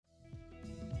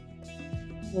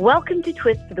Welcome to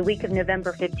Twist for the week of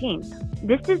November 15th.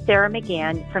 This is Sarah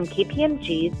McGann from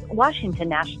KPMG's Washington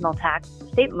National Tax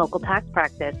State and Local Tax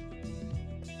Practice.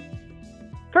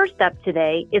 First up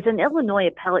today is an Illinois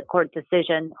appellate court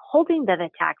decision holding that a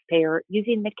taxpayer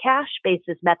using the cash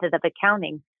basis method of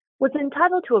accounting was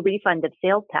entitled to a refund of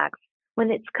sales tax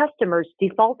when its customers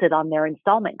defaulted on their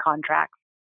installment contracts.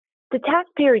 The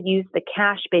taxpayer used the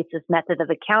cash basis method of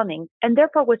accounting and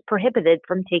therefore was prohibited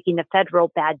from taking a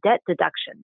federal bad debt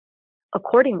deduction.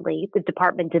 Accordingly, the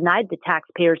department denied the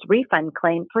taxpayer's refund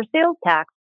claim for sales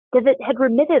tax that it had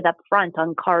remitted up front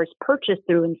on cars purchased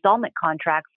through installment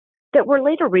contracts that were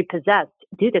later repossessed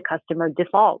due to customer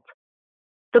default.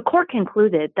 The court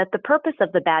concluded that the purpose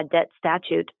of the bad debt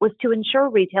statute was to ensure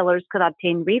retailers could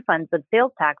obtain refunds of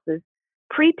sales taxes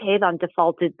prepaid on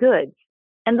defaulted goods,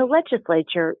 and the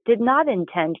legislature did not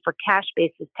intend for cash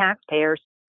basis taxpayers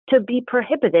to be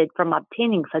prohibited from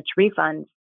obtaining such refunds.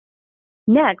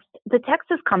 Next, the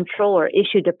Texas Comptroller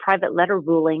issued a private letter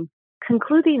ruling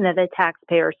concluding that a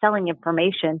taxpayer selling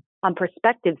information on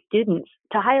prospective students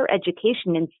to higher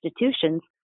education institutions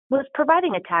was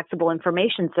providing a taxable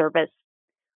information service.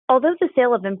 Although the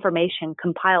sale of information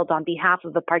compiled on behalf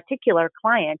of a particular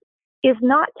client is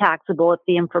not taxable if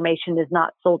the information is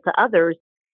not sold to others,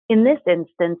 in this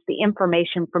instance, the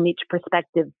information from each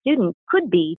prospective student could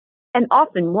be, and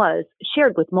often was,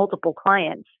 shared with multiple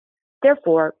clients.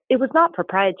 Therefore, it was not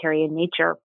proprietary in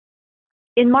nature.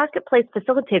 In Marketplace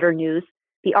Facilitator news,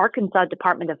 the Arkansas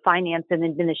Department of Finance and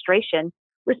Administration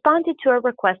responded to a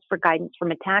request for guidance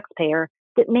from a taxpayer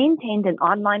that maintained an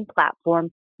online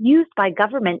platform used by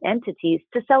government entities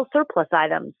to sell surplus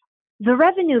items. The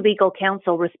Revenue Legal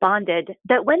Counsel responded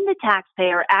that when the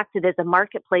taxpayer acted as a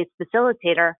marketplace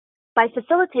facilitator by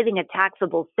facilitating a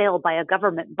taxable sale by a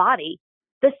government body,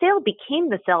 the sale became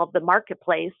the sale of the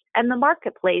marketplace, and the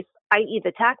marketplace, i.e.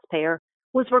 the taxpayer,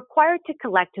 was required to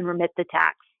collect and remit the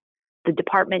tax. The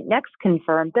department next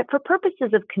confirmed that for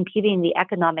purposes of computing the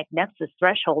economic nexus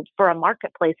threshold for a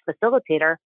marketplace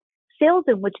facilitator, sales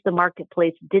in which the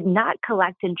marketplace did not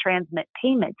collect and transmit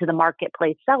payment to the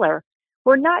marketplace seller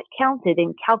were not counted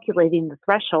in calculating the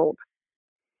threshold.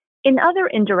 In other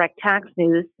indirect tax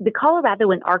news, the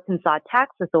Colorado and Arkansas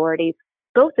tax authorities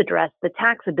both addressed the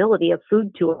taxability of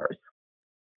food tours.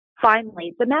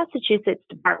 Finally, the Massachusetts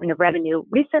Department of Revenue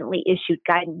recently issued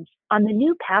guidance on the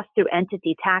new pass-through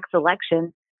entity tax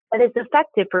election that is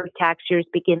effective for tax years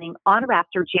beginning on or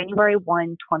after January 1,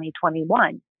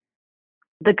 2021.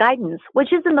 The guidance,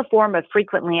 which is in the form of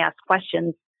frequently asked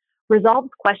questions, resolves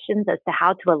questions as to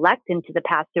how to elect into the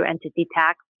pass-through entity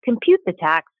tax, compute the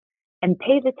tax, and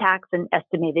pay the tax and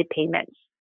estimated payments.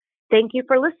 Thank you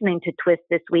for listening to Twist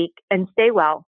this week, and stay well.